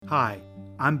Hi,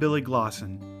 I'm Billy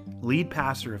Glosson, lead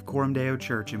pastor of Coram Deo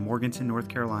Church in Morganton, North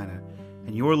Carolina,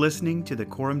 and you're listening to the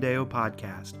Coram Deo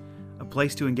Podcast, a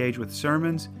place to engage with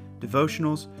sermons,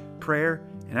 devotionals, prayer,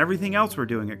 and everything else we're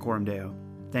doing at Coram Deo.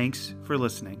 Thanks for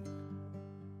listening.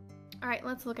 All right,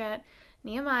 let's look at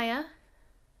Nehemiah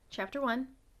chapter 1.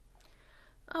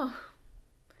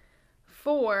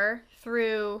 4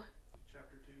 through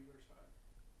Chapter 2, verse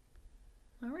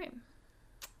 5. All right.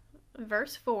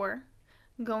 Verse 4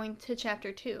 going to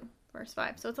chapter 2, verse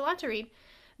 5. So it's a lot to read.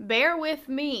 Bear with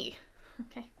me.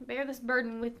 Okay, bear this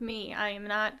burden with me. I am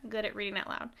not good at reading out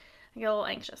loud. I get a little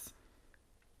anxious.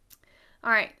 All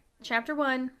right, chapter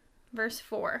 1, verse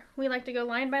 4. We like to go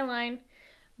line by line,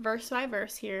 verse by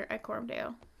verse here at Coram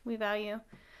Deo. We value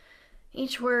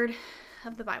each word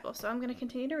of the Bible. So I'm going to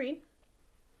continue to read.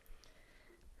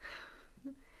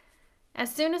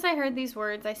 As soon as I heard these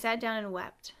words, I sat down and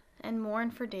wept and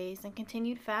mourned for days and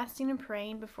continued fasting and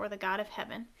praying before the God of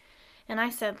heaven. And I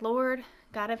said, Lord,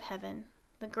 God of heaven,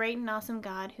 the great and awesome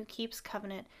God who keeps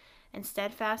covenant and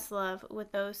steadfast love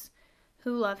with those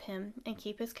who love him and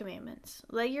keep his commandments,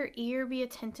 let your ear be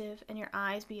attentive and your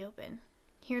eyes be open.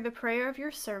 Hear the prayer of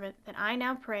your servant that I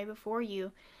now pray before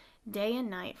you day and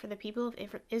night for the people of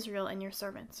Israel and your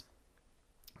servants,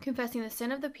 confessing the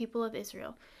sin of the people of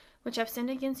Israel, which have sinned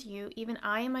against you, even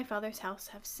I and my father's house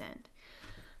have sinned.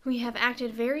 We have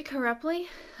acted very corruptly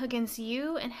against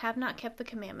you and have not kept the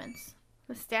commandments,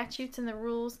 the statutes and the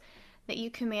rules that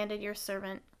you commanded your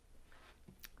servant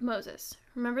Moses.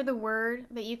 Remember the word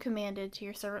that you commanded to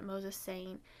your servant Moses,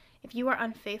 saying, if you are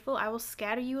unfaithful, I will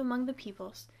scatter you among the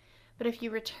peoples. But if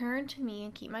you return to me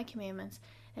and keep my commandments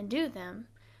and do them,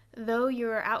 though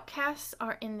your outcasts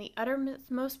are in the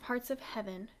uttermost parts of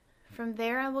heaven, from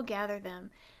there I will gather them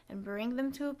and bring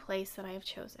them to a place that I have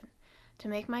chosen, to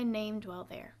make my name dwell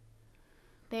there.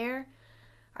 There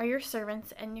are your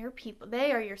servants and your people.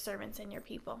 They are your servants and your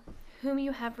people, whom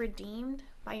you have redeemed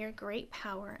by your great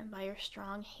power and by your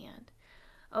strong hand.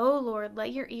 O Lord,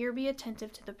 let your ear be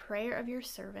attentive to the prayer of your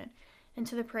servant and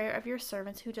to the prayer of your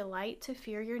servants who delight to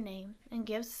fear your name, and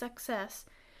give success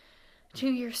to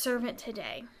your servant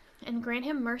today, and grant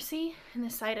him mercy in the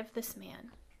sight of this man.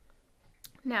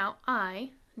 Now I,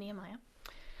 Nehemiah,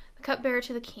 the cupbearer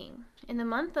to the king, in the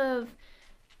month of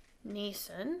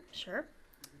Nisan,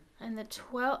 and the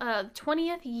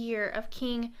 20th year of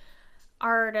King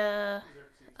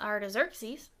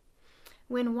Artaxerxes,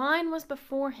 when wine was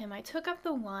before him, I took up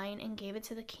the wine and gave it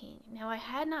to the king. Now I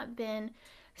had not been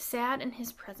sad in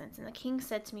his presence, and the king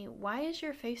said to me, why is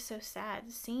your face so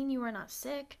sad, seeing you are not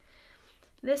sick?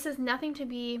 This is nothing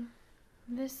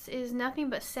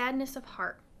but sadness of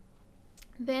heart.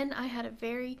 Then I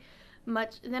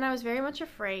was very much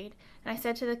afraid, and I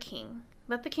said to the king,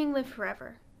 let the king live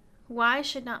forever. Why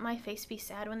should not my face be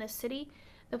sad when the city,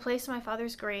 the place of my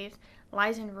father's grave,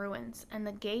 lies in ruins, and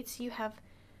the gates have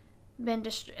been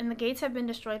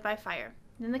destroyed by fire?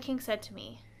 Then the king said to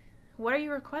me, what are you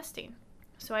requesting?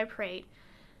 So I prayed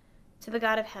to the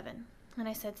God of heaven, and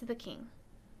I said to the king,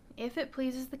 if it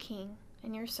pleases the king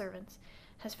and your servants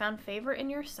has found favor in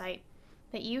your sight,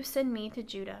 that you send me to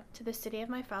Judah, to the city of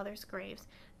my father's graves,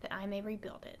 that I may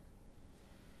rebuild it.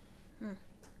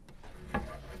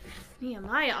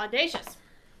 Nehemiah, audacious,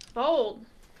 bold.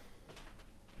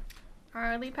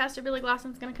 Our lead pastor, Billy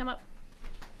Glosson, is going to come up.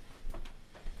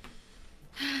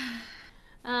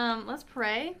 Let's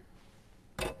pray.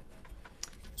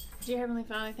 Dear Heavenly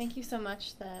Father, thank you so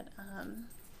much that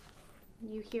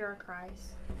you hear our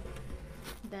cries,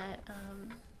 that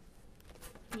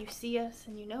you see us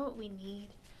and you know what we need.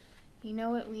 You know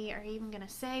what we are even going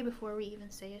to say before we even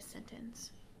say a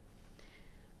sentence.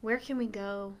 Where can we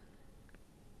go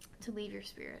to leave your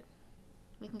spirit?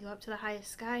 We can go up to the highest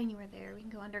sky and you are there. We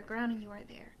can go underground and you are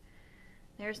there.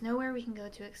 There's nowhere we can go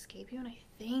to escape you, and I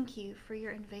thank you for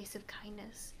your invasive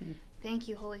kindness. Thank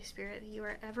you, Holy Spirit, that you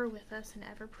are ever with us and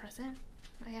ever present.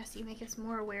 I ask that you make us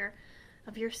more aware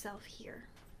of yourself here.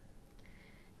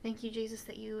 Thank you, Jesus,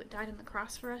 that you died on the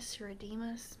cross for us to redeem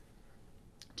us,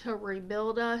 to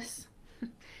rebuild us,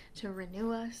 to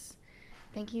renew us.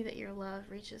 Thank you that your love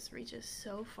reaches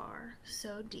so far,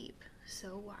 so deep,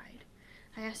 so wide.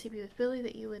 I ask you to be with Billy,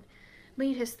 that you would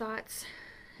lead his thoughts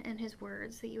and his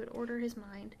words, that you would order his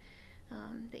mind,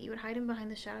 that you would hide him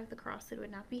behind the shadow of the cross, that it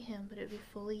would not be him, but it would be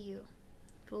fully you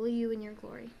in your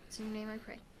glory. It's in your name I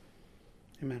pray.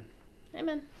 Amen.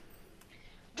 Amen.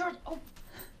 George, come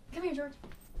here, George.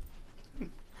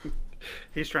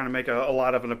 He's trying to make a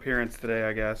lot of an appearance today,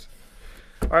 I guess.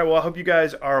 All right, well, I hope you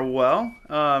guys are well.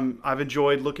 I've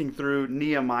enjoyed looking through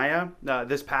Nehemiah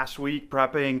this past week,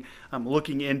 prepping,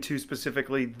 looking into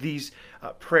specifically these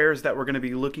prayers that we're going to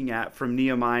be looking at from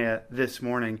Nehemiah this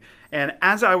morning. And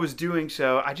as I was doing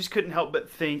so, I just couldn't help but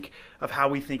think of how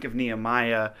we think of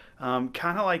Nehemiah, kind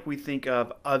of like we think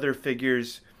of other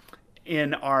figures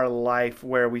in our life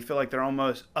where we feel like they're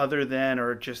almost other than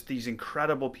or just these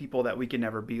incredible people that we can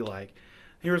never be like.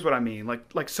 Here's what I mean.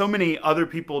 Like so many other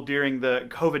people during the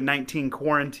COVID-19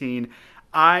 quarantine,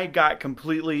 I got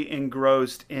completely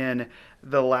engrossed in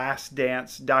the Last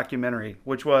Dance documentary,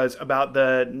 which was about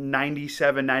the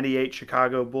 97-98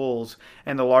 Chicago Bulls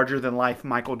and the larger-than-life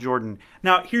Michael Jordan.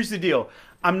 Now, here's the deal.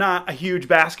 I'm not a huge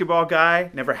basketball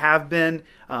guy, never have been.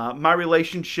 My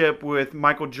relationship with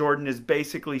Michael Jordan is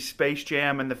basically Space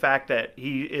Jam and the fact that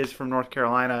he is from North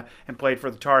Carolina and played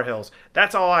for the Tar Heels.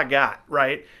 That's all I got,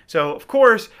 right? So, of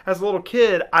course, as a little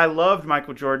kid, I loved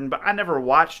Michael Jordan, but I never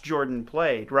watched Jordan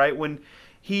play, right? When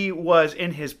he was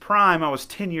in his prime, I was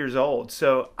 10 years old.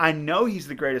 So I know he's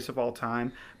the greatest of all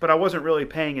time, but I wasn't really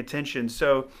paying attention.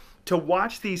 So to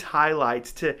watch these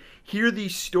highlights, to hear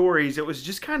these stories, it was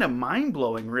just kind of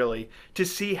mind-blowing, really, to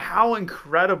see how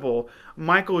incredible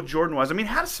Michael Jordan was. I mean,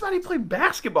 how does somebody play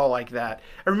basketball like that?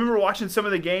 I remember watching some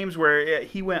of the games where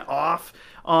he went off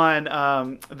on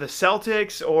the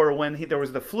Celtics or when there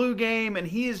was the flu game, and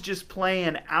he is just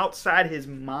playing outside his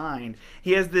mind.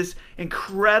 He has this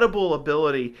incredible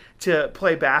ability to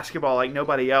play basketball like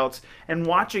nobody else. And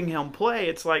watching him play,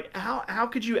 it's like, how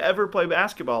could you ever play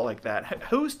basketball like that?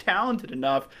 Who's talented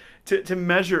enough to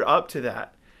measure up to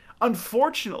that?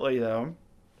 Unfortunately, though,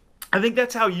 I think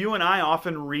that's how you and I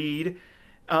often read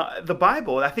the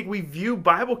Bible. I think we view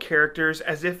Bible characters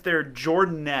as if they're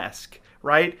Jordan-esque,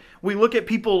 right? We look at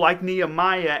people like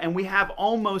Nehemiah and we have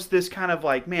almost this kind of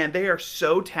like, man, they are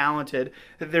so talented,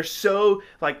 that they're so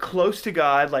like close to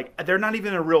God, like they're not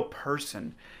even a real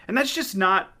person. And that's just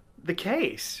not the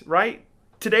case, right?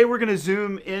 Today we're going to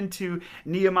zoom into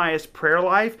Nehemiah's prayer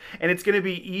life, and it's going to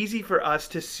be easy for us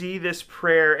to see this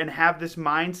prayer and have this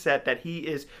mindset that he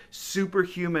is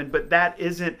superhuman, but that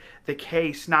isn't the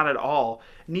case, not at all.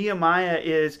 Nehemiah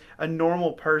is a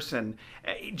normal person.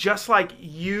 Just like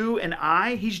you and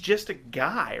I, he's just a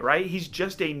guy, right? He's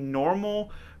just a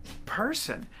normal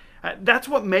person. That's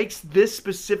what makes this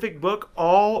specific book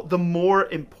all the more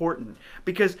important,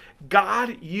 because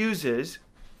God uses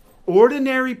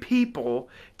ordinary people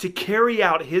to carry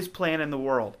out his plan in the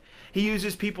world. He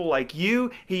uses people like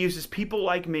you. He uses people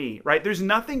like me, right? There's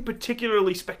nothing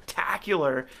particularly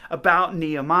spectacular about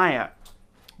Nehemiah.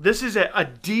 This is a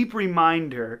deep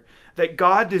reminder that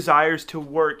God desires to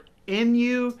work in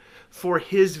you for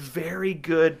his very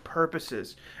good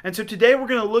purposes. And so today we're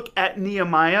going to look at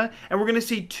Nehemiah and we're going to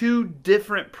see two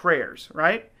different prayers,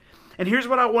 right? And here's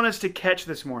what I want us to catch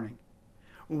this morning.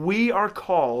 We are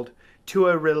called to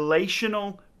a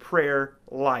relational prayer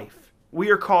life. We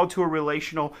are called to a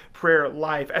relational prayer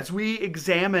life. As we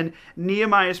examine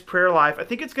Nehemiah's prayer life, I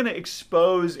think it's going to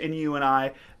expose in you and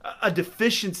I a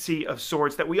deficiency of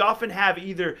sorts that we often have,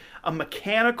 either a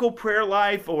mechanical prayer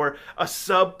life or a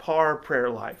subpar prayer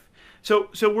life. So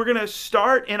we're going to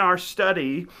start in our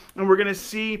study, and we're going to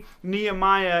see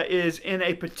Nehemiah is in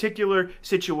a particular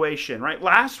situation, right?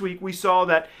 Last week we saw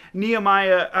that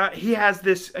Nehemiah, he has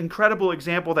this incredible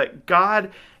example that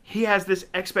God, he has this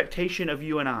expectation of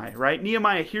you and I, right?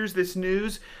 Nehemiah hears this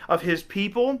news of his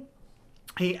people.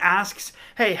 He asks,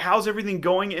 hey, how's everything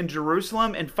going in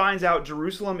Jerusalem? And finds out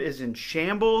Jerusalem is in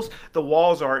shambles. The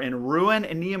walls are in ruin.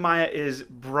 And Nehemiah is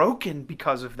broken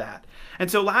because of that.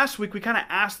 And so last week we kind of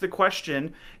asked the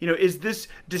question, is this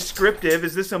descriptive?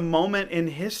 Is this a moment in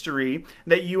history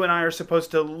that you and I are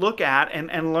supposed to look at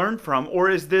and learn from? Or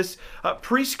is this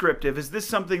prescriptive? Is this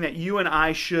something that you and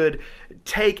I should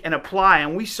take and apply?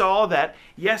 And we saw that,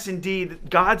 yes, indeed,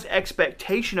 God's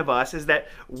expectation of us is that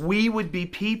we would be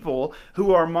people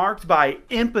who are marked by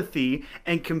empathy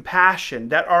and compassion,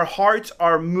 that our hearts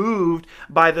are moved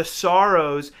by the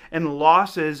sorrows and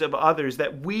losses of others,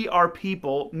 that we are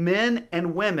people, men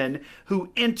and women,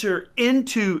 who enter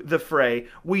into the fray.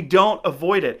 We don't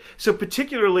avoid it. So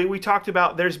particularly, we talked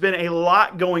about there's been a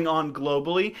lot going on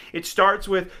globally. It starts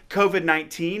with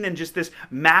COVID-19 and just this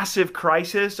massive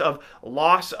crisis of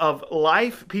loss of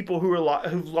life, people who've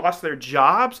lost their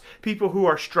jobs, people who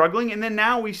are struggling. And then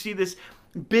now we see this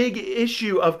big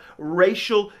issue of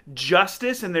racial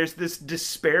justice, and there's this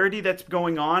disparity that's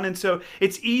going on. And so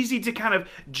it's easy to kind of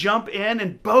jump in,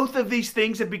 and both of these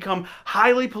things have become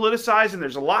highly politicized, and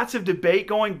there's lots of debate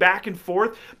going back and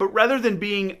forth. But rather than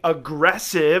being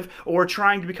aggressive or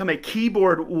trying to become a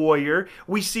keyboard warrior,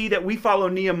 we see that we follow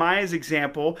Nehemiah's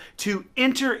example to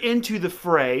enter into the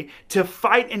fray, to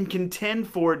fight and contend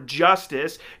for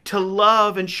justice, to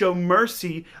love and show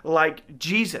mercy like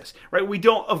Jesus, right? We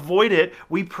don't avoid it.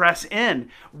 We press in.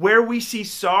 Where we see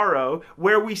sorrow,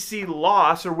 where we see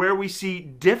loss, or where we see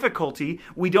difficulty,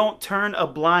 we don't turn a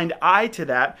blind eye to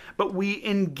that, but we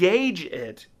engage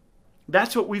it.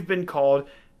 That's what we've been called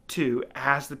to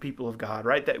as the people of God,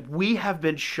 right? That we have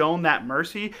been shown that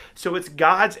mercy. So it's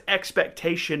God's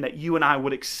expectation that you and I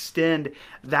would extend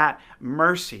that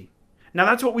mercy. Now,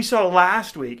 that's what we saw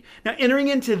last week. Now, entering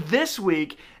into this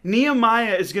week,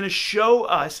 Nehemiah is going to show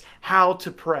us how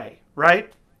to pray,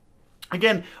 right?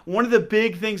 Again, one of the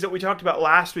big things that we talked about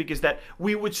last week is that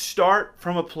we would start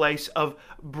from a place of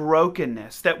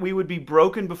brokenness, that we would be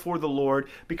broken before the Lord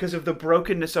because of the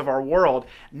brokenness of our world.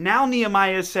 Now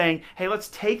Nehemiah is saying, hey, let's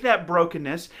take that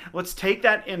brokenness, let's take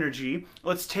that energy,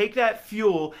 let's take that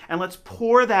fuel, and let's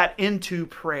pour that into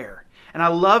prayer. And I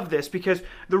love this because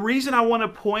the reason I want to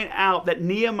point out that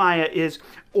Nehemiah is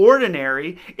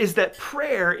ordinary is that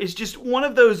prayer is just one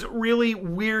of those really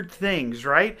weird things,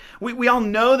 right? We all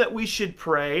know that we should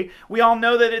pray. We all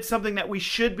know that it's something that we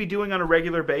should be doing on a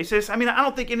regular basis. I mean, I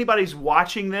don't think anybody's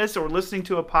watching this or listening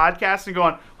to a podcast and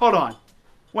going, hold on,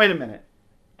 wait a minute.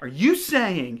 Are you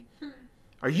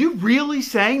really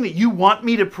saying that you want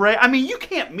me to pray? I mean, you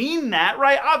can't mean that,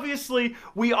 right? Obviously,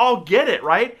 we all get it,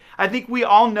 right? I think we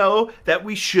all know that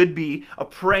we should be a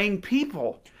praying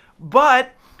people.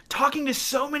 But talking to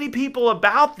so many people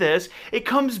about this, it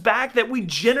comes back that we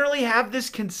generally have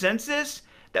this consensus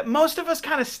that most of us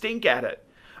kind of stink at it.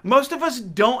 Most of us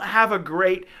don't have a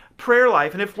great prayer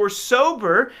life. And if we're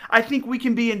sober, I think we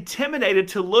can be intimidated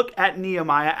to look at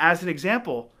Nehemiah as an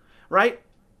example, right?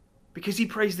 Because he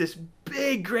prays this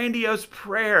big, grandiose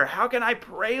prayer. How can I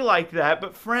pray like that?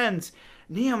 But friends,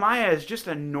 Nehemiah is just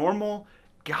a normal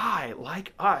guy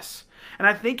like us. And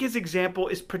I think his example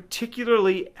is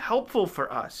particularly helpful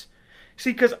for us.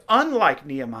 See, because unlike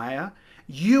Nehemiah,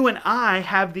 you and I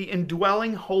have the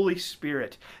indwelling Holy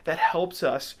Spirit that helps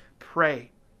us pray.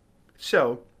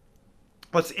 So,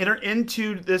 let's enter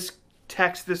into this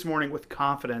text this morning with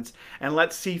confidence. And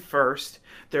let's see first,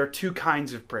 there are two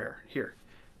kinds of prayer here.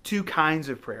 Two kinds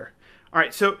of prayer. All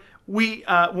right, so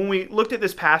when we looked at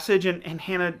this passage, and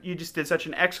Hannah, you just did such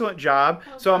an excellent job,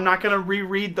 so I'm not going to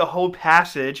reread the whole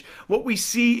passage. What we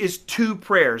see is two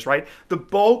prayers, right? The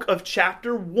bulk of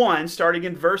chapter 1, starting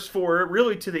in verse 4,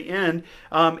 really to the end,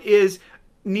 is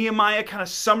Nehemiah kind of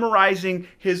summarizing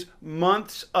his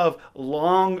months of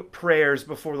long prayers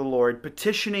before the Lord,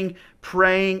 petitioning,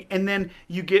 praying, and then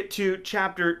you get to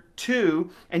chapter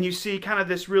 2, and you see kind of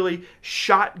this really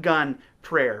shotgun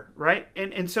prayer, right?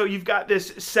 And so you've got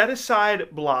this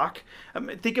set-aside block.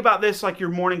 Think about this like your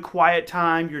morning quiet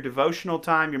time, your devotional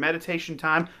time, your meditation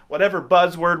time, whatever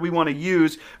buzzword we want to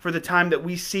use for the time that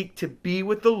we seek to be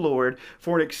with the Lord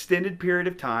for an extended period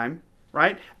of time,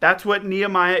 right? That's what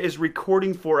Nehemiah is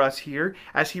recording for us here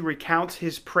as he recounts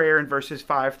his prayer in verses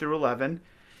 5 through 11.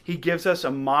 He gives us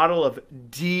a model of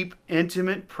deep,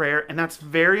 intimate prayer, and that's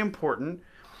very important.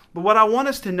 But what I want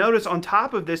us to notice on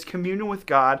top of this communion with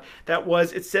God, that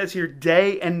was, it says here,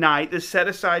 day and night, this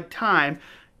set-aside time,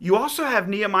 you also have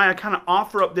Nehemiah kind of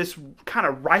offer up this kind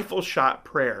of rifle shot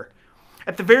prayer.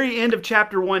 At the very end of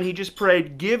chapter 1, he just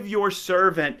prayed, give your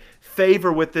servant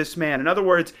favor with this man. In other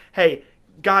words, hey,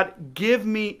 God, give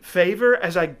me favor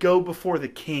as I go before the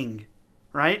king,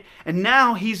 right? And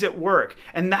now he's at work.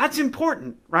 And that's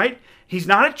important, right? He's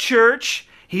not at church.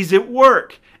 He's at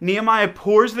work. Nehemiah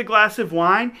pours the glass of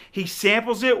wine. He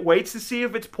samples it, waits to see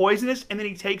if it's poisonous, and then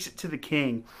he takes it to the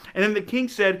king. And then the king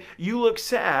said, you look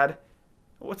sad.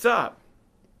 What's up?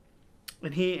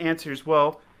 And he answers,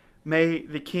 well, may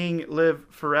the king live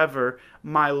forever.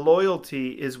 My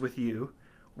loyalty is with you.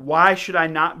 Why should I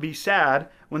not be sad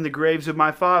when the graves of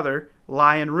my father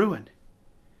lie in ruin?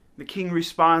 The king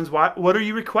responds, what are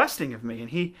you requesting of me?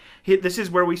 And this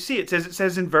is where we see it. It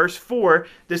says in verse 4,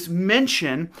 this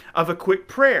mention of a quick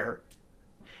prayer.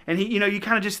 And you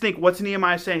kind of just think, what's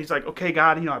Nehemiah saying? He's like, okay,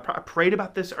 God, I prayed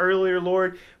about this earlier,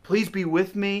 Lord. Please be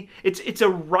with me. It's a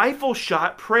rifle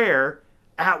shot prayer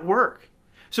at work.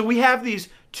 So we have these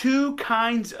two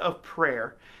kinds of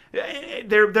prayer.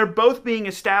 They're both being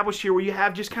established here where you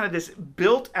have just kind of this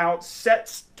built-out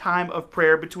set time of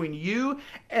prayer between you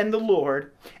and the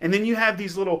Lord, and then you have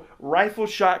these little rifle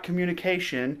shot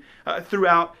communication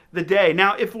throughout the day.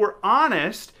 Now, if we're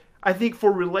honest, I think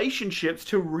for relationships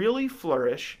to really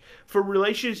flourish, for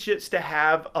relationships to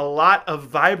have a lot of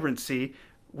vibrancy,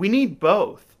 we need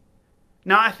both.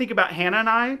 Now, I think about Hannah and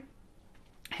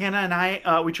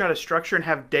I, we try to structure and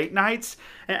have date nights.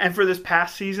 And for this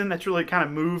past season, that's really kind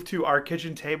of moved to our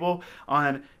kitchen table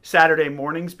on Saturday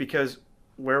mornings because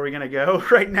where are we going to go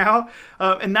right now?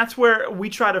 And that's where we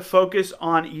try to focus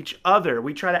on each other.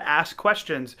 We try to ask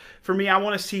questions. For me, I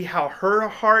want to see how her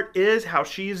heart is, how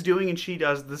she is doing, and she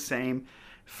does the same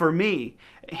for me.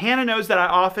 Hannah knows that I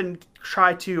often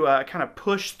try to kind of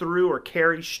push through or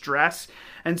carry stress.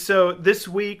 And so this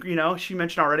week, she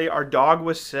mentioned already, our dog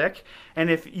was sick. And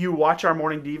if you watch our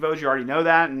morning devos, you already know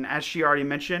that. And as she already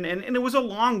mentioned, and it was a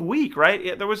long week,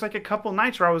 right? There was like a couple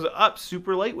nights where I was up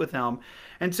super late with him.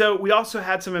 And so we also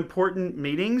had some important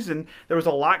meetings and there was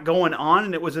a lot going on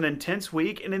and it was an intense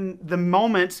week. And in the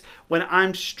moments when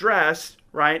I'm stressed,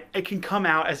 right, it can come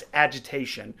out as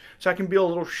agitation. So I can be a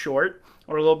little short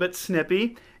or a little bit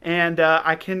snippy and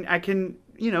I can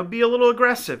be a little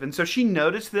aggressive. And so she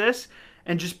noticed this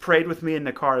and just prayed with me in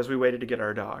the car as we waited to get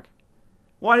our dog.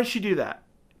 Why does she do that?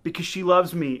 Because she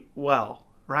loves me well,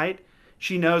 right?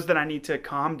 She knows that I need to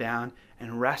calm down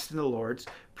and rest in the Lord's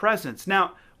presence.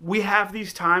 Now, we have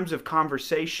these times of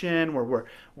conversation where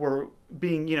we're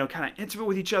being, kind of intimate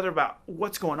with each other about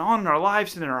what's going on in our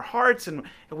lives and in our hearts, and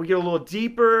we get a little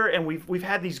deeper, and we've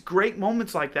had these great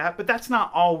moments like that, but that's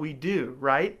not all we do,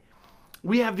 right?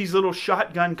 We have these little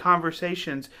shotgun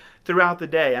conversations throughout the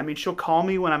day. I mean, she'll call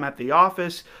me when I'm at the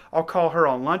office. I'll call her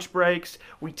on lunch breaks.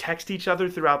 We text each other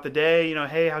throughout the day,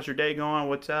 hey, how's your day going?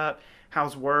 What's up?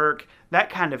 How's work? That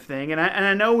kind of thing. And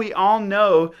I know we all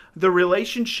know the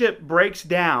relationship breaks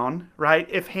down, right?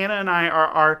 If Hannah and I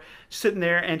are sitting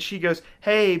there and she goes,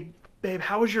 hey, babe,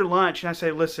 how was your lunch? And I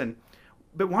say, listen,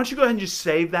 but why don't you go ahead and just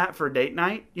save that for date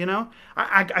night,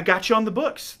 I got you on the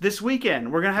books this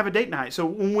weekend. We're going to have a date night. So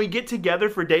when we get together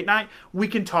for date night, we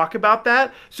can talk about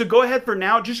that. So go ahead for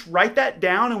now, just write that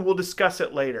down and we'll discuss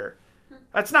it later.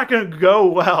 That's not going to go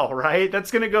well, right?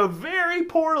 That's going to go very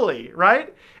poorly,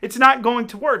 right? It's not going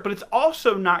to work, but it's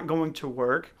also not going to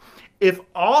work if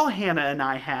all Hannah and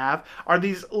I have are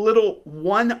these little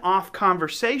one-off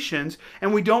conversations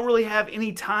and we don't really have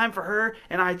any time for her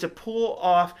and I to pull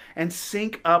off and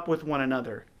sync up with one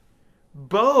another.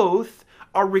 Both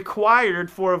are required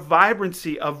for a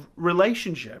vibrancy of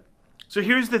relationship. So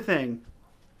here's the thing.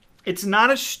 It's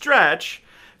not a stretch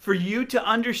for you to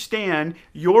understand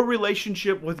your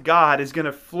relationship with God is going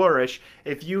to flourish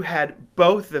if you had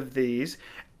both of these,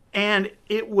 and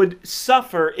it would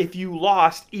suffer if you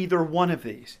lost either one of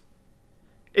these.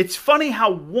 It's funny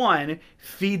how one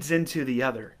feeds into the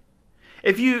other.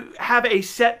 If you have a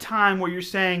set time where you're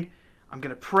saying, I'm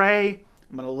going to pray,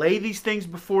 I'm going to lay these things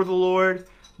before the Lord,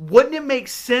 wouldn't it make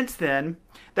sense then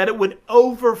that it would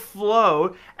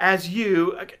overflow as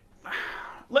you...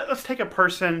 Let's take a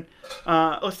person.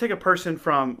 Let's take a person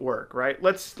from work, right?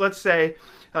 Let's say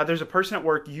there's a person at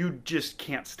work you just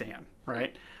can't stand,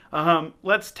 right?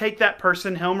 Let's take that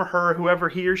person, him or her, whoever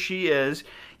he or she is.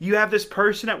 You have this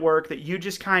person at work that you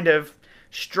just kind of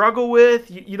struggle with.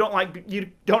 You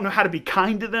don't know how to be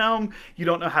kind to them. You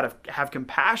don't know how to have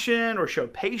compassion or show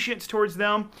patience towards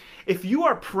them. If you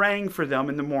are praying for them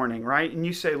in the morning, right, and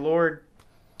you say, Lord,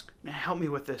 help me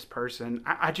with this person.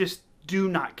 I just do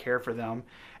not care for them.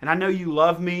 And I know you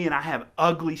love me and I have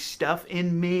ugly stuff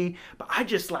in me, but I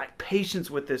just lack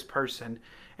patience with this person.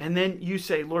 And then you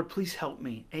say, Lord, please help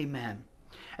me. Amen.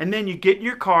 And then you get in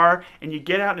your car and you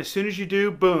get out, and as soon as you do,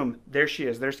 boom, there she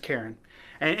is. There's Karen.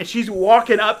 And she's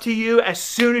walking up to you. As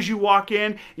soon as you walk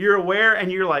in, you're aware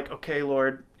and you're like, okay,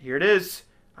 Lord, here it is.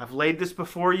 I've laid this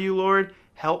before you, Lord.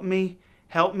 Help me,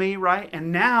 right?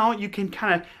 And now you can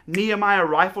kind of Nehemiah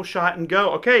rifle shot and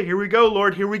go, okay, here we go,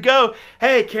 Lord, here we go.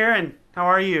 Hey, Karen, how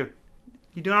are you?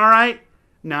 You doing all right?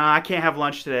 No, I can't have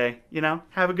lunch today.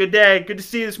 Have a good day. Good to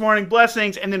see you this morning.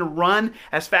 Blessings. And then run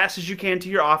as fast as you can to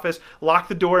your office, lock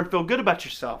the door, and feel good about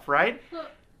yourself, right?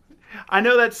 I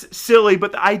know that's silly,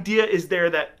 but the idea is there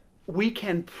that we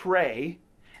can pray,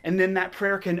 and then that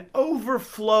prayer can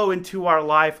overflow into our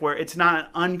life where it's not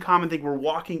an uncommon thing. We're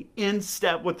walking in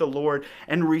step with the Lord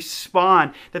and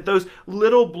respond, that those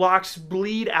little blocks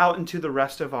bleed out into the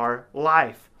rest of our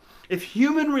life. If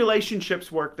human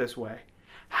relationships work this way,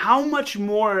 how much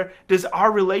more does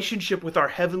our relationship with our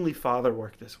Heavenly Father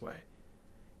work this way?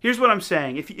 Here's what I'm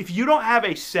saying. If you don't have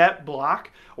a set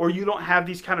block or you don't have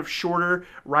these kind of shorter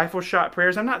rifle shot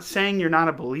prayers, I'm not saying you're not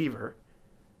a believer.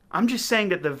 I'm just saying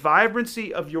that the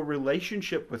vibrancy of your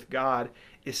relationship with God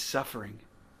is suffering.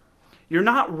 You're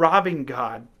not robbing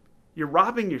God. You're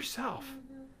robbing yourself.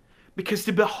 Because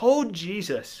to behold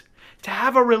Jesus, to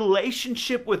have a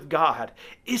relationship with God,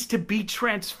 is to be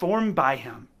transformed by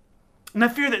Him. And I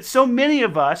fear that so many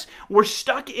of us, we're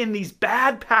stuck in these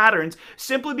bad patterns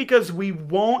simply because we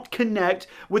won't connect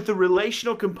with the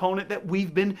relational component that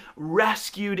we've been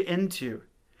rescued into.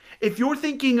 If you're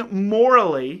thinking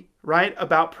morally, right,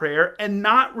 about prayer and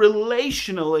not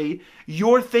relationally,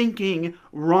 you're thinking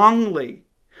wrongly.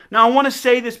 Now, I want to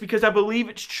say this because I believe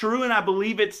it's true and I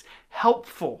believe it's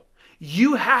helpful.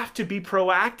 You have to be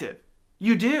proactive.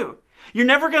 You do. You're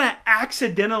never going to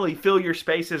accidentally fill your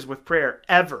spaces with prayer,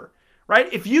 ever.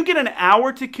 Right? If you get an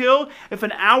hour to kill, if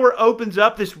an hour opens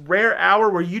up, this rare hour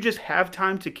where you just have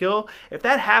time to kill, if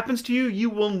that happens to you, you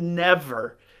will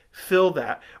never fill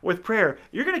that with prayer.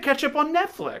 You're going to catch up on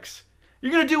Netflix.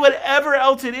 You're going to do whatever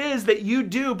else it is that you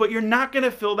do, but you're not going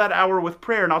to fill that hour with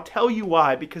prayer. And I'll tell you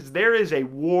why. Because there is a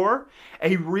war,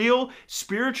 a real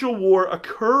spiritual war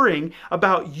occurring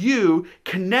about you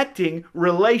connecting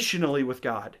relationally with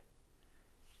God.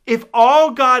 If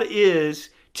all God is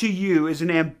to you is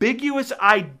an ambiguous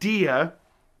idea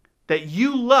that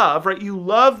you love, right? You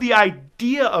love the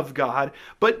idea of God,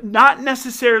 but not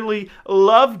necessarily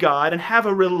love God and have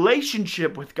a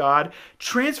relationship with God.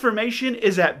 Transformation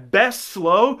is at best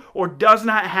slow or does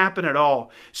not happen at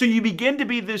all. So you begin to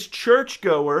be this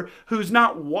churchgoer who's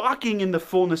not walking in the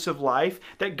fullness of life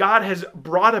that God has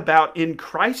brought about in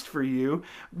Christ for you.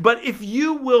 But if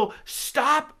you will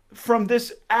stop from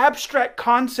this abstract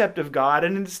concept of God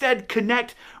and instead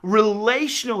connect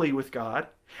relationally with God,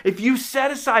 if you set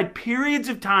aside periods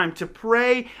of time to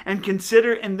pray and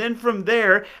consider, and then from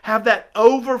there have that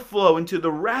overflow into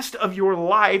the rest of your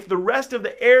life, the rest of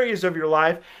the areas of your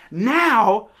life,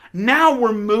 now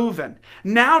we're moving.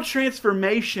 Now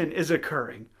transformation is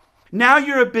occurring. Now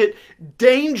you're a bit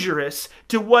dangerous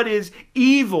to what is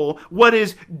evil, what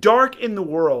is dark in the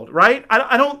world, right?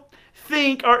 I don't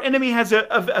think our enemy has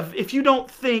if you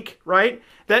don't think, right,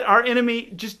 that our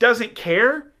enemy just doesn't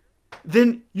care,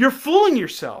 then you're fooling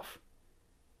yourself.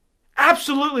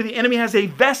 Absolutely, the enemy has a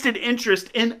vested interest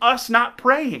in us not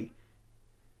praying.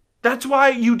 That's why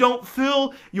you don't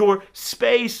fill your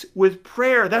space with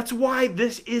prayer. That's why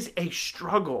this is a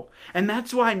struggle. And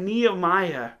that's why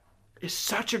Nehemiah is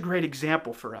such a great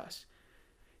example for us.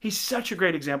 He's such a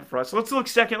great example for us. Let's look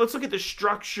at the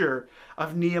structure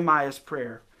of Nehemiah's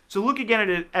prayer. So look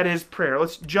again at his prayer.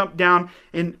 Let's jump down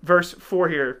in verse 4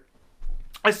 here.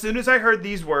 As soon as I heard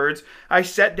these words, I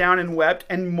sat down and wept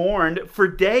and mourned for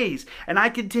days. And I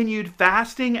continued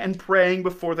fasting and praying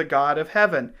before the God of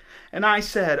heaven. And I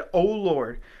said, O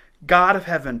Lord, God of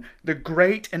heaven, the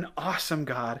great and awesome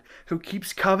God, who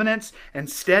keeps covenants and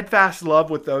steadfast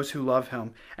love with those who love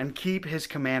him and keep his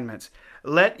commandments.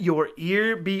 Let your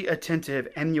ear be attentive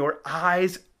and your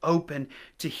eyes open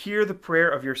to hear the prayer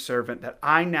of your servant that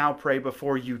I now pray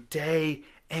before you day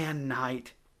and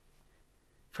night.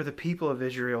 For the people of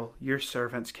Israel, your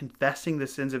servants, confessing the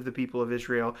sins of the people of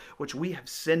Israel, which we have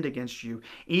sinned against you.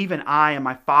 Even I and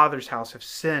my father's house have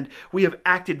sinned. We have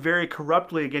acted very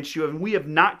corruptly against you, and we have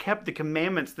not kept the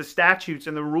commandments, the statutes,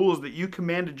 and the rules that you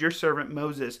commanded your servant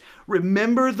Moses.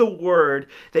 Remember the word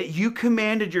that you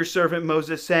commanded your servant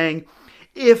Moses, saying,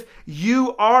 if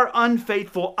you are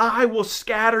unfaithful, I will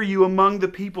scatter you among the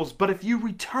peoples. But if you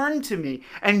return to me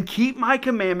and keep my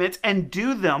commandments and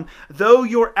do them, though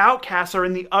your outcasts are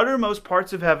in the uttermost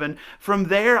parts of heaven, from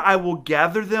there I will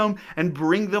gather them and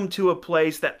bring them to a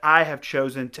place that I have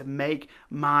chosen to make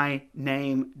my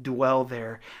name dwell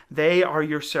there. They are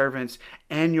your servants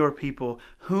and your people,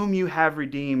 whom you have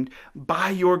redeemed by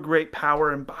your great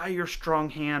power and by your strong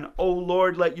hand. O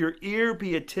Lord, let your ear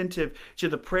be attentive to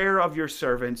the prayer of your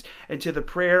servants and to the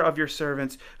prayer of your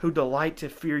servants who delight to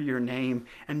fear your name,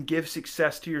 and give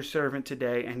success to your servant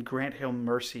today and grant him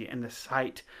mercy in the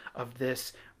sight of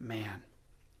this man.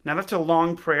 Now that's a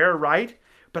long prayer, right?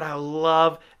 But I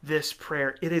love this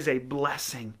prayer. It is a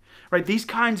blessing, right? These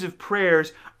kinds of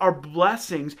prayers are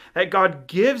blessings that God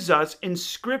gives us in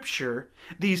Scripture,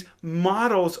 these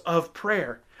models of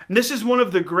prayer. And this is one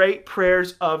of the great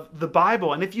prayers of the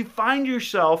Bible. And if you find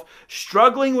yourself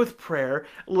struggling with prayer,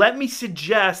 let me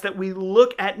suggest that we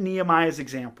look at Nehemiah's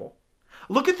example.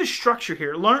 Look at the structure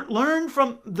here. Learn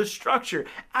from the structure.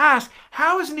 Ask,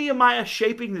 how is Nehemiah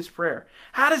shaping this prayer?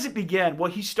 How does it begin? Well,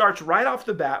 he starts right off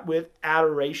the bat with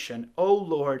adoration. O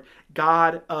Lord,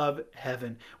 God of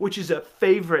heaven, which is a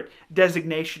favorite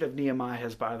designation of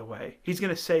Nehemiah's, by the way. He's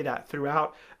going to say that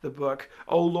throughout the book.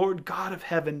 O Lord, God of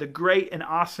heaven, the great and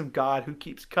awesome God who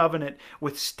keeps covenant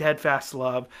with steadfast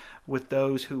love with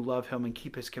those who love him and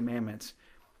keep his commandments.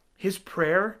 His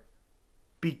prayer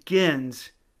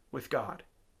begins with God.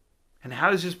 And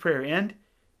how does his prayer end?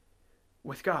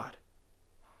 With God.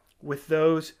 With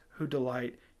those who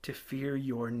delight to fear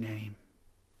your name.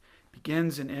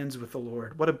 Begins and ends with the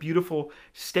Lord. What a beautiful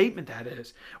statement that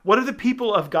is. What are the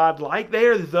people of God like? They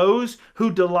are those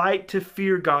who delight to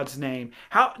fear God's name.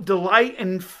 How delight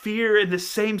and fear in the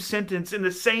same sentence, in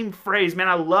the same phrase. Man,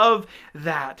 I love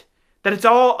that. That it's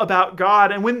all about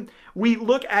God. And when we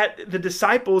look at the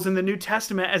disciples in the New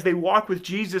Testament as they walk with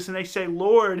Jesus and they say,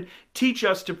 Lord, teach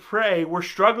us to pray. We're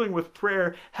struggling with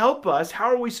prayer. Help us. How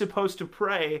are we supposed to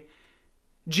pray?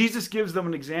 Jesus gives them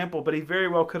an example, but he very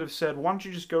well could have said, why don't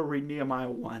you just go read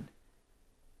Nehemiah 1?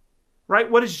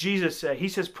 Right? What does Jesus say? He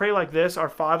says, pray like this, Our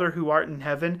Father who art in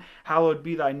heaven, hallowed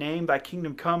be thy name, thy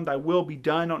kingdom come, thy will be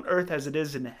done on earth as it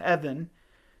is in heaven.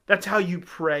 That's how you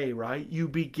pray, right? You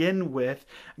begin with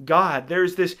God.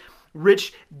 There's this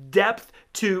rich depth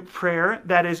to prayer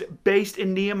that is based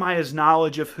in Nehemiah's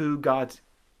knowledge of who God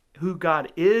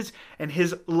is and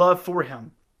his love for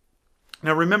him.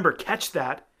 Now remember, catch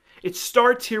that. It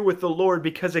starts here with the Lord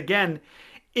because, again,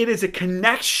 it is a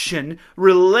connection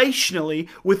relationally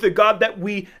with the God that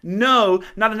we know,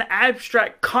 not an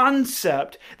abstract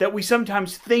concept that we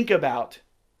sometimes think about.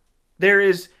 There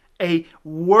is a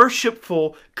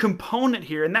worshipful component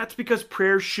here, and that's because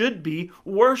prayer should be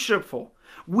worshipful.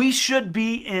 We should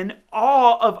be in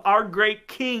awe of our great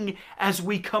King as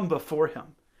we come before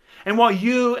him. And while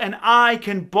you and I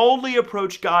can boldly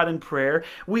approach God in prayer,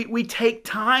 we take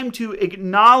time to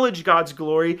acknowledge God's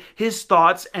glory, his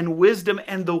thoughts and wisdom,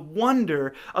 and the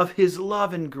wonder of his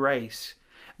love and grace.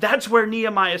 That's where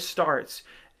Nehemiah starts.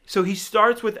 So he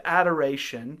starts with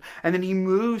adoration, and then he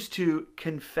moves to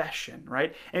confession,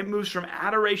 right? It moves from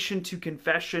adoration to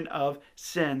confession of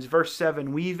sins. Verse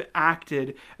 7, we've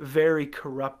acted very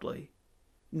corruptly.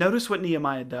 Notice what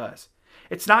Nehemiah does.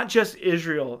 It's not just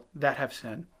Israel that have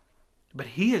sinned, but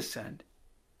he has sinned,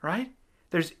 right?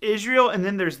 There's Israel, and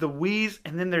then there's the we's,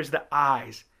 and then there's the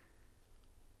I's.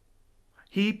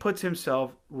 He puts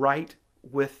himself right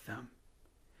with them.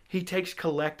 He takes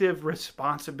collective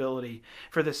responsibility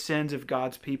for the sins of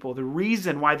God's people. The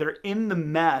reason why they're in the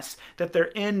mess that they're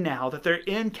in now, that they're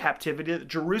in captivity, that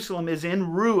Jerusalem is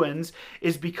in ruins,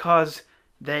 is because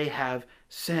they have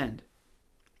sinned.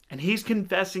 And he's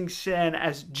confessing sin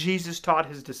as Jesus taught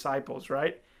his disciples,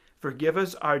 right? Forgive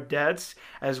us our debts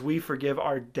as we forgive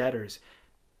our debtors.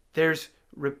 There's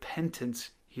repentance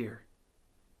here.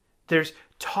 There's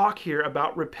talk here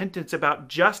about repentance, about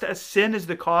just as sin is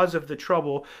the cause of the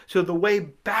trouble, so the way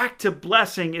back to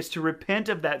blessing is to repent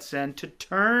of that sin, to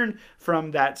turn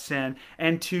from that sin,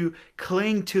 and to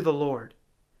cling to the Lord.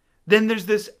 Then there's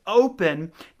this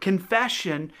open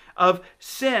confession of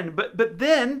sin, but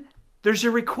then there's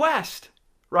a request.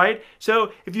 Right?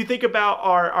 So if you think about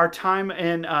our time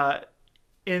in the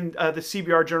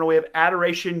CBR journal, we have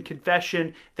adoration,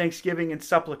 confession, thanksgiving, and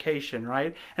supplication,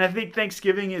 right? And I think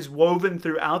thanksgiving is woven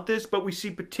throughout this, but we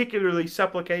see particularly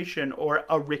supplication or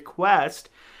a request.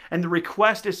 And the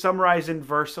request is summarized in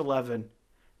verse 11.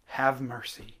 Have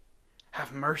mercy.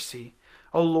 Have mercy.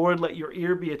 O Lord, let your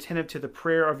ear be attentive to the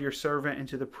prayer of your servant and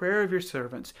to the prayer of your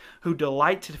servants who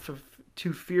delight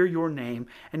to fear your name,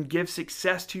 and give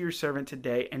success to your servant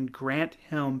today, and grant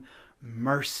him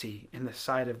mercy in the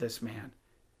sight of this man.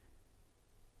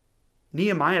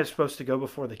 Nehemiah is supposed to go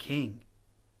before the king.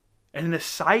 And in the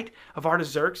sight of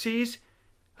Artaxerxes,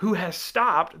 who has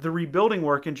stopped the rebuilding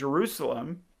work in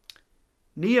Jerusalem,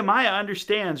 Nehemiah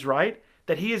understands, right,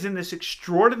 that he is in this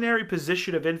extraordinary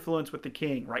position of influence with the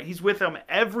king, right? He's with him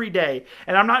every day.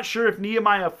 And I'm not sure if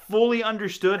Nehemiah fully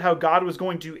understood how God was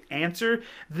going to answer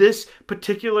this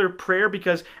particular prayer,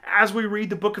 because as we read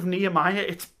the book of Nehemiah,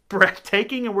 it's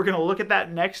breathtaking, and we're going to look at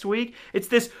that next week. It's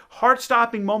this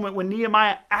heart-stopping moment when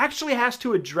Nehemiah actually has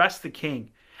to address the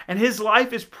king, and his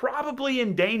life is probably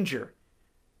in danger.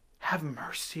 Have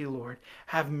mercy, Lord.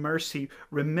 Have mercy.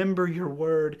 Remember your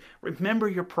word. Remember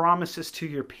your promises to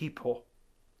your people.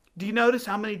 Do you notice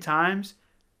how many times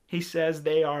he says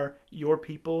they are your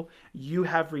people? You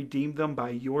have redeemed them by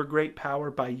your great power,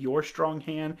 by your strong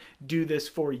hand. Do this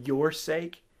for your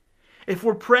sake. If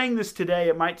we're praying this today,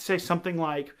 it might say something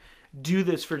like, do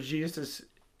this for Jesus'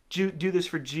 Do this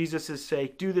for Jesus'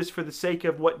 sake. Do this for the sake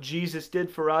of what Jesus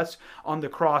did for us on the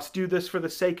cross. Do this for the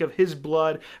sake of his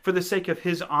blood, for the sake of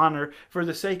his honor, for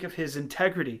the sake of his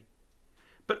integrity.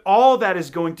 But all that is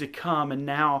going to come, and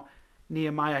now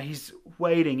Nehemiah, he's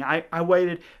waiting. I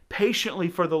waited patiently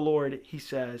for the Lord, he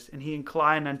says, and he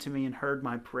inclined unto me and heard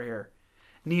my prayer.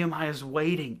 Nehemiah's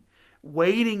waiting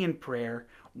in prayer,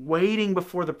 waiting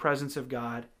before the presence of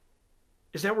God.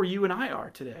 Is that where you and I are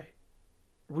today?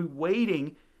 Are we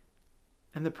waiting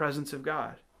in the presence of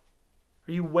God?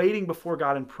 Are you waiting before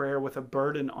God in prayer with a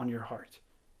burden on your heart?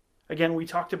 Again, we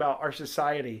talked about our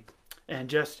society and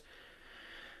just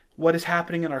what is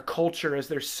happening in our culture as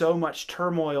there's so much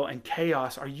turmoil and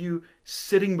chaos. Are you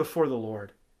sitting before the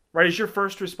Lord? Right? Is your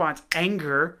first response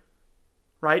anger?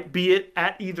 Right? Be it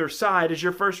at either side. Is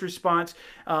your first response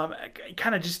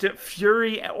kind of just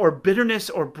fury or bitterness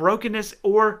or brokenness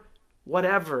or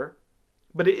whatever?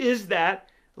 But it is that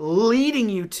leading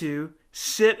you to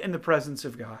sit in the presence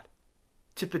of God,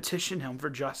 to petition him for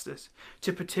justice,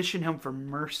 to petition him for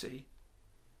mercy.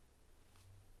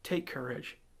 Take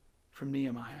courage from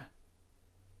Nehemiah.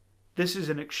 This is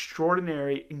an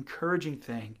extraordinary, encouraging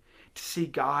thing to see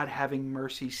God having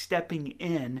mercy, stepping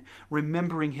in,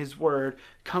 remembering his word,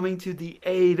 coming to the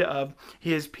aid of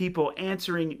his people,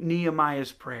 answering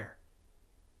Nehemiah's prayer.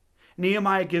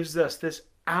 Nehemiah gives us this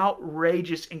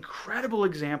outrageous, incredible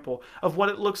example of what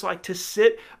it looks like to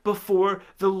sit before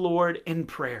the Lord in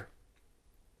prayer.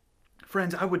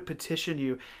 Friends, I would petition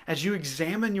you, as you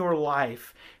examine your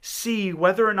life, see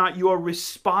whether or not you are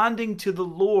responding to the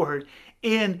Lord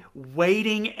in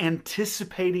waiting,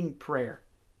 anticipating prayer.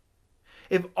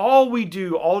 If all we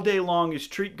do all day long is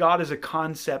treat God as a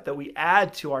concept that we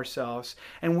add to ourselves,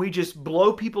 and we just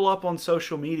blow people up on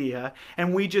social media,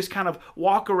 and we just kind of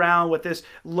walk around with this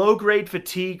low-grade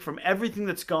fatigue from everything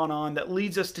that's gone on that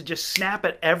leads us to just snap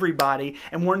at everybody,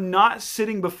 and we're not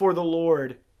sitting before the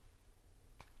Lord,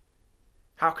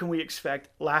 how can we expect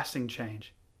lasting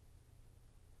change?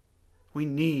 We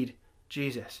need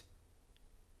Jesus.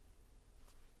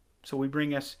 So what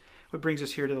brings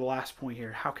us here to the last point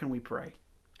here. How can we pray?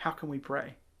 How can we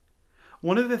pray?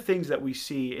 One of the things that we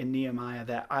see in Nehemiah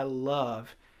that I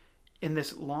love in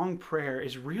this long prayer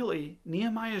is really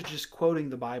Nehemiah is just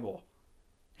quoting the Bible.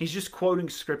 He's just quoting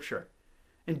Scripture.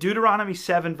 In Deuteronomy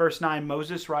 7 verse 9,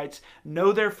 Moses writes,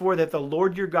 "Know therefore that the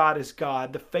Lord your God is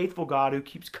God, the faithful God who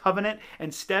keeps covenant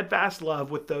and steadfast love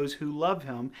with those who love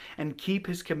him and keep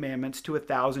his commandments to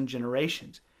 1,000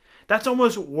 generations." That's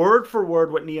almost word for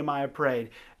word what Nehemiah prayed.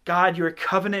 God, you're a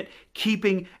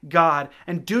covenant-keeping God.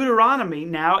 And Deuteronomy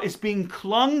now is being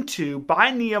clung to by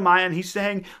Nehemiah, and he's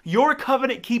saying, you're a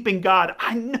covenant-keeping God.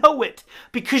 I know it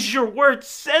because your word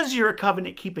says you're a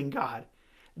covenant-keeping God.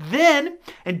 Then,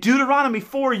 in Deuteronomy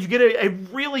 4, you get a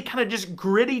really kind of just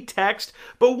gritty text,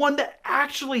 but one that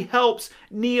actually helps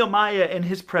Nehemiah in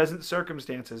his present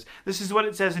circumstances. This is what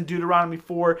it says in Deuteronomy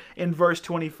 4 in verse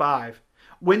 25.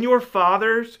 When you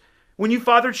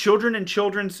father children and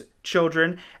children's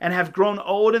children and have grown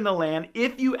old in the land,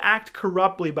 if you act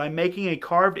corruptly by making a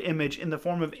carved image in the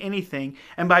form of anything,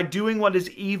 and by doing what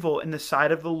is evil in the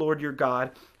sight of the Lord your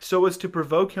God, so as to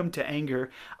provoke him to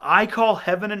anger, I call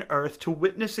heaven and earth to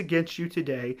witness against you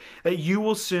today that you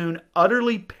will soon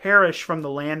utterly perish from the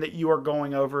land that you are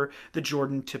going over the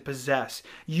Jordan to possess.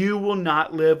 You will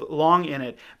not live long in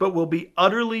it, but will be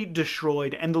utterly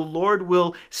destroyed, and the Lord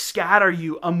will scatter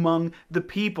you among the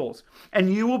peoples,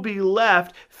 and you will be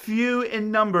left few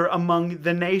in number among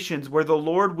the nations where the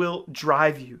Lord will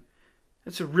drive you.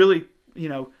 It's a really,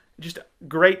 just a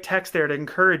great text there to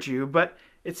encourage you, but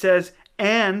it says,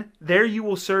 and there you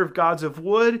will serve gods of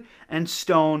wood and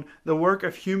stone, the work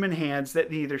of human hands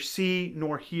that neither see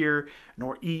nor hear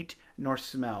nor eat nor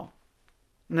smell.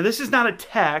 Now this is not a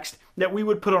text that we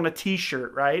would put on a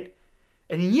t-shirt, right?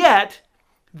 And yet,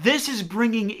 this is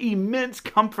bringing immense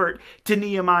comfort to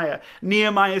Nehemiah.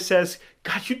 Nehemiah says,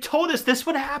 God, you told us this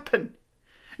would happen.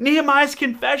 Nehemiah's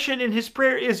confession in his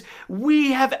prayer is,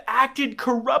 we have acted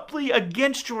corruptly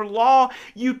against your law.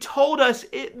 You told us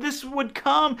this would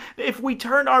come if we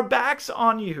turned our backs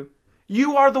on you.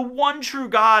 You are the one true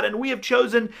God, and we have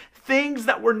chosen things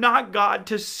that were not God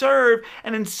to serve.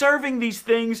 And in serving these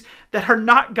things that are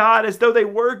not God as though they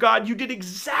were God, you did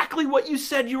exactly what you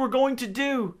said you were going to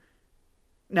do.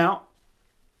 Now,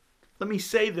 let me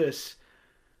say this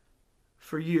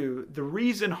for you. The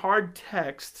reason hard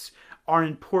texts are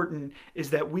important is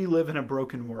that we live in a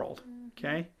broken world,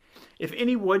 okay? If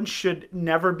anyone should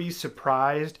never be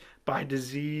surprised by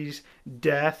disease,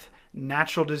 death,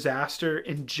 natural disaster,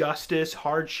 injustice,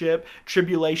 hardship,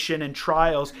 tribulation, and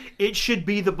trials, it should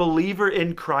be the believer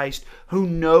in Christ who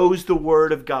knows the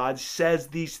Word of God says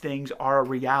these things are a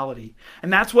reality.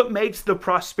 And that's what makes the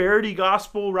prosperity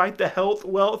gospel, right? The health,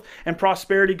 wealth, and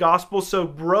prosperity gospel so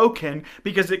broken,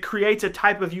 because it creates a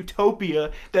type of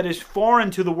utopia that is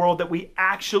foreign to the world that we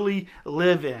actually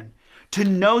live in. To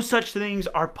know such things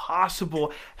are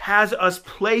possible has us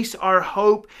place our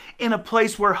hope in a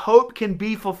place where hope can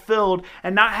be fulfilled,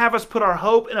 and not have us put our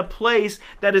hope in a place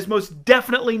that is most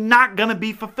definitely not going to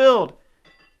be fulfilled.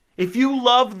 If you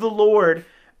love the Lord,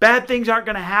 bad things aren't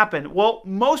going to happen. Well,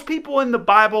 most people in the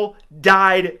Bible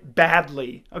died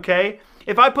badly, okay?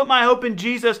 If I put my hope in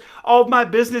Jesus, all of my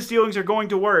business dealings are going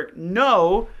to work.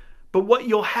 No. But what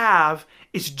you'll have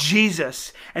is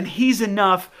Jesus, and He's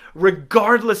enough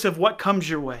regardless of what comes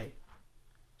your way.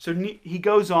 So he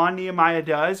goes on, Nehemiah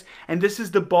does, and this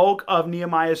is the bulk of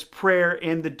Nehemiah's prayer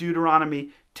in the Deuteronomy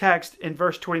text. In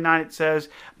verse 29 it says,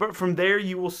 "But from there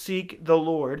you will seek the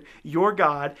Lord your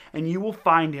God, and you will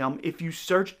find Him if you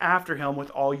search after Him with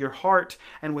all your heart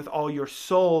and with all your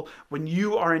soul. When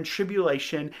you are in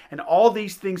tribulation and all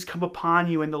these things come upon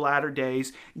you in the latter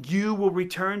days, you will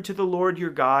return to the Lord your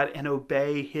God and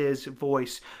obey His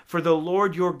voice. For the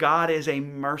Lord your God is a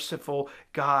merciful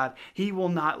God. He will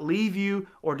not leave you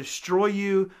or destroy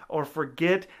you or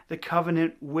forget the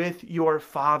covenant with your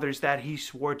fathers that He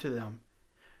swore to them."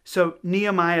 So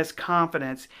Nehemiah's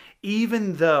confidence,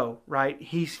 even though, right,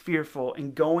 he's fearful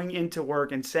and going into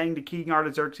work and saying to King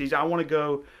Artaxerxes, "I want to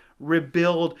go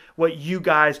rebuild what you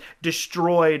guys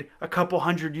destroyed a couple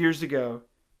hundred years ago,"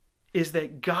 is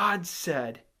that God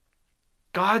said,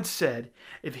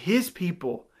 if His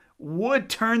people would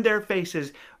turn their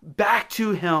faces back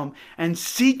to Him and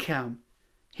seek Him,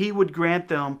 He would grant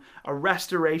them a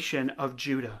restoration of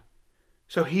Judah.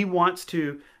 So He wants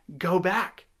to go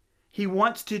back. He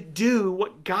wants to do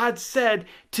what God said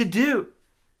to do.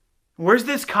 Where's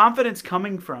this confidence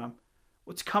coming from?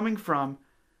 What's coming from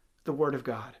the Word of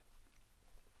God.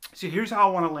 So here's how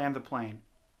I want to land the plane.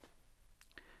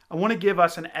 I want to give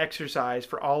us an exercise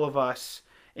for all of us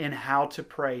in how to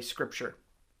pray Scripture.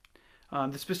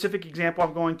 The specific example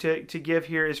I'm going to give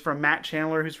here is from Matt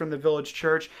Chandler, who's from the Village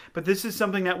Church. But this is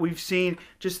something that we've seen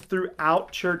just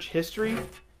throughout church history,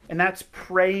 and that's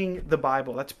praying the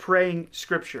Bible. That's praying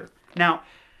Scripture. Now,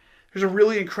 there's a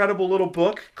really incredible little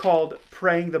book called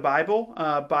Praying the Bible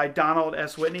by Donald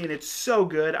S. Whitney, and it's so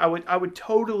good. I would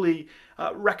totally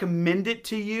recommend it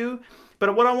to you.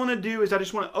 But what I want to do is I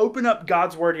just want to open up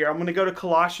God's Word here. I'm going to go to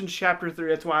Colossians chapter 3.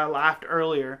 That's why I laughed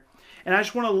earlier. And I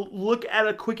just want to look at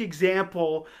a quick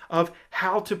example of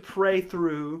how to pray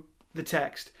through the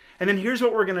text. And then here's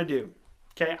what we're going to do.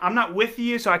 Okay, I'm not with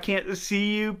you, so I can't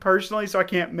see you personally, so I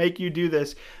can't make you do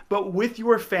this. But with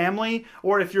your family,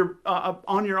 or if you're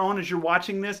on your own as you're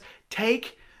watching this,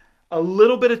 take a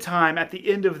little bit of time at the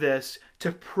end of this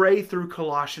to pray through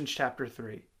Colossians chapter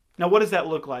 3. Now, what does that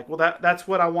look like? Well, that's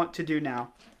what I want to do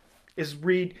now, is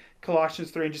read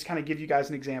Colossians 3 and just kind of give you guys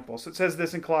an example. So it says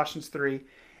this in Colossians 3.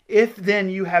 "If then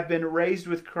you have been raised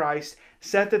with Christ,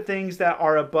 set the things that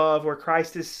are above, where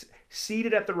Christ is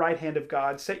seated at the right hand of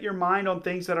God. Set your mind on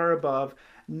things that are above,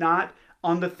 not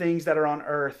on the things that are on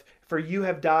earth. For you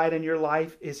have died, and your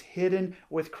life is hidden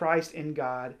with Christ in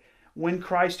God. When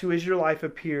Christ, who is your life,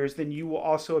 appears, then you will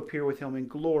also appear with Him in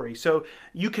glory." So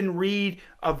you can read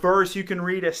a verse, you can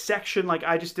read a section like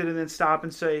I just did, and then stop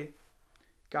and say,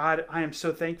 "God, I am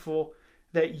so thankful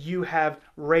that you have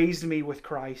raised me with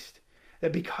Christ.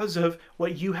 That because of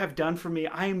what you have done for me,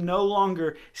 I am no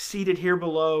longer seated here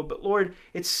below. But Lord,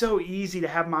 it's so easy to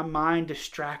have my mind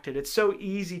distracted. It's so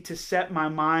easy to set my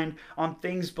mind on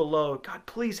things below. God,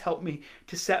 please help me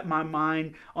to set my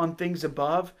mind on things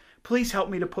above. Please help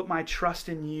me to put my trust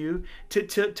in you,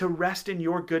 to rest in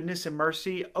your goodness and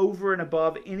mercy over and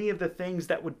above any of the things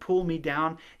that would pull me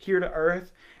down here to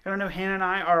earth." And I know Hannah and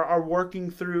I are working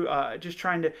through just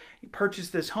trying to purchase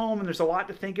this home, and there's a lot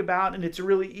to think about, and it's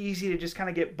really easy to just kind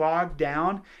of get bogged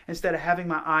down instead of having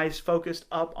my eyes focused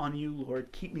up on you,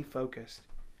 Lord. Keep me focused.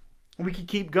 And we could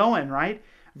keep going, right?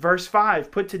 Verse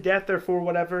 5, "Put to death, therefore,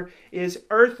 whatever is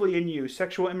earthly in you,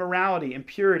 sexual immorality,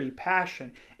 impurity,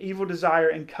 passion, evil desire,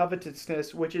 and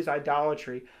covetousness, which is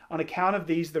idolatry. On account of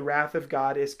these, the wrath of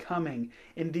God is coming.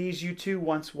 In these you too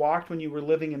once walked when you were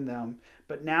living in them.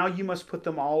 But now you must put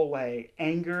them all away: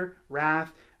 anger,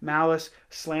 wrath, malice,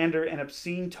 slander, and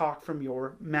obscene talk from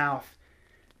your mouth."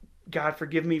 God,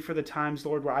 forgive me for the times,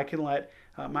 Lord, where I can let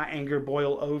my anger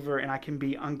boil over and I can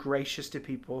be ungracious to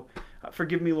people.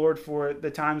 Forgive me, Lord, for the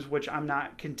times which I'm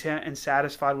not content and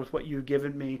satisfied with what you've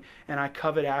given me, and I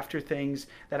covet after things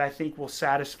that I think will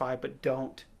satisfy but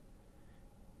don't.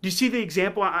 Do you see the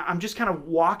example? I'm just kind of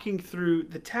walking through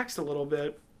the text a little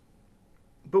bit.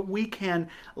 But we can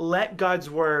let God's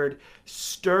word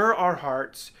stir our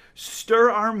hearts, stir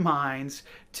our minds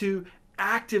to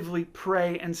actively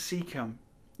pray and seek him.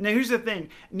 Now here's the thing.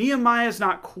 Nehemiah is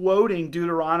not quoting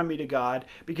Deuteronomy to God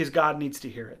because God needs to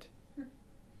hear it.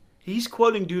 He's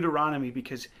quoting Deuteronomy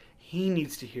because he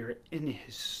needs to hear it in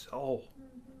his soul.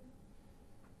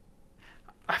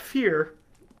 I fear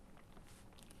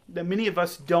that many of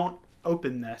us don't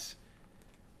open this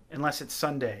unless it's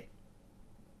Sunday.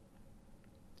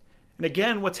 And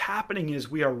again, what's happening is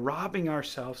we are robbing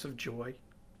ourselves of joy.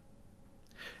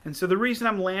 And so the reason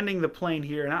I'm landing the plane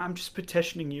here, and I'm just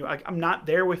petitioning you, I'm not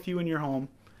there with you in your home,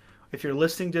 if you're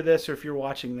listening to this or if you're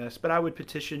watching this, but I would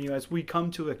petition you as we come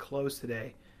to a close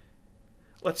today.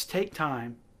 Let's take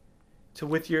time to,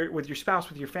 with your spouse,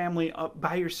 with your family,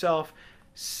 by yourself,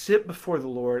 sit before the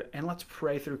Lord, and let's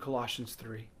pray through Colossians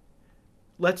 3.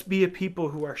 Let's be a people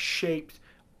who are shaped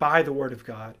by the Word of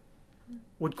God.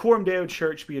 Would Coram Deo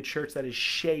Church be a church that is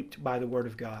shaped by the Word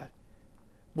of God?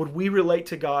 Would we relate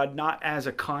to God not as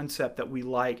a concept that we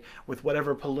like with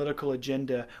whatever political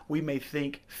agenda we may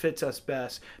think fits us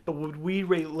best, but would we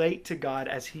relate to God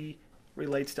as he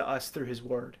relates to us through his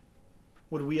Word?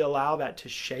 Would we allow that to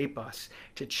shape us,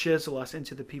 to chisel us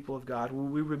into the people of God? Will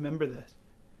we remember this?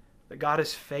 That God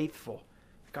is faithful,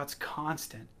 God's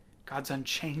constant, God's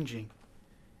unchanging,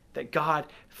 that God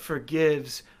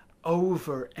forgives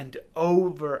over and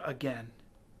over again.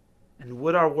 And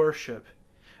would our worship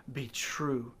be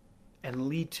true and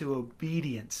lead to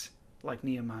obedience like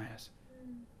Nehemiah's?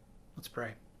 Let's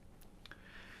pray.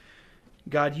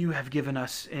 God, you have given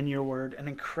us in your word an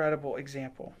incredible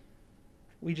example.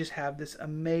 We just have this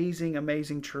amazing,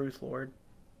 amazing truth, Lord.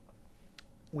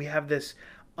 We have this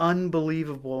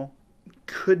unbelievable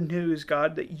good news,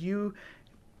 God, that you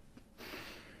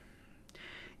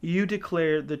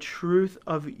declare the truth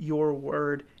of your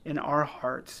word in our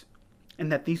hearts,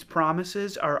 and that these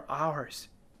promises are ours.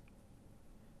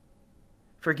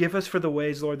 Forgive us for the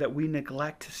ways, Lord, that we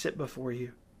neglect to sit before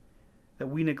you, that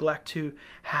we neglect to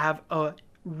have a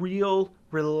real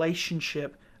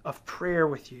relationship of prayer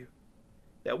with you,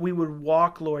 that we would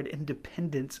walk, Lord, in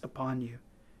dependence upon you,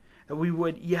 that we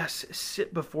would, yes,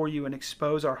 sit before you and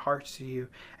expose our hearts to you,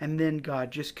 and then,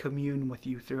 God, just commune with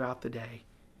you throughout the day.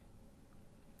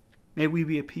 May we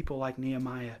be a people like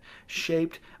Nehemiah,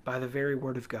 shaped by the very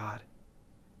word of God,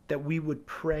 that we would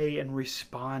pray and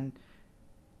respond,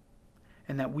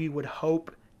 and that we would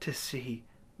hope to see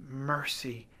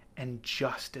mercy and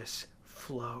justice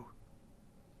flow.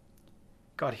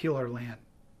 God, heal our land.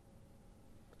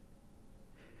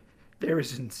 There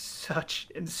is such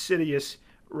insidious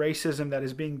racism that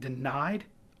is being denied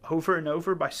over and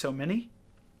over by so many.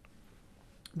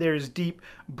 There is deep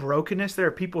brokenness. There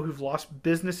are people who've lost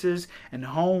businesses and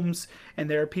homes, and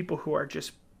there are people who are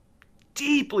just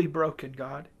deeply broken,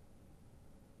 God.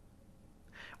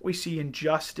 We see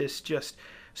injustice just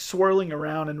swirling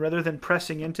around, and rather than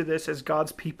pressing into this as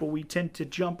God's people, we tend to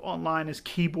jump online as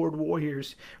keyboard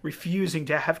warriors, refusing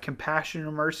to have compassion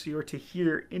or mercy or to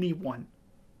hear anyone.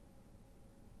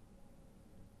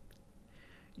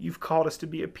 You've called us to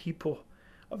be a people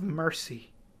of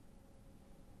mercy.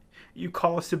 You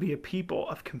call us to be a people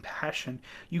of compassion.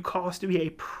 You call us to be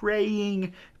a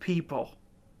praying people.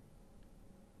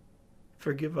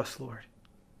 Forgive us, Lord.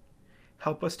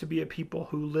 Help us to be a people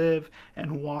who live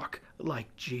and walk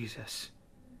like Jesus,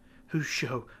 who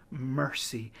show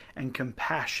mercy and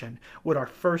compassion. Would our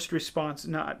first response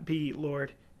not be,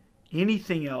 Lord,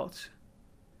 anything else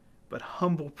but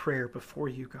humble prayer before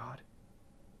you, God?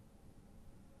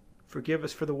 Forgive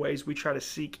us for the ways we try to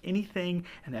seek anything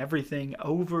and everything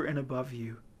over and above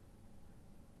you.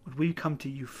 Would we come to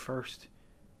you first?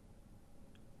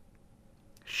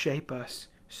 Shape us,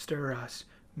 stir us,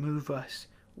 move us,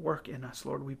 work in us,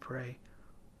 Lord, we pray.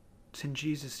 It's in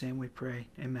Jesus' name we pray.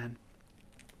 Amen.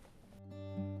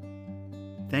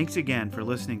 Thanks again for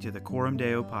listening to the Coram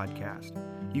Deo podcast.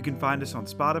 You can find us on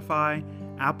Spotify,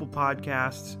 Apple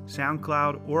Podcasts,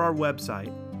 SoundCloud, or our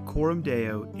website,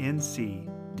 coramdeonc.com.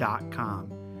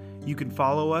 You can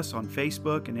follow us on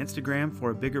Facebook and Instagram for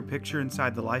a bigger picture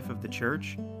inside the life of the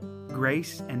church.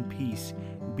 Grace and peace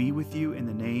be with you in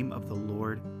the name of the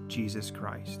Lord Jesus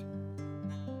Christ.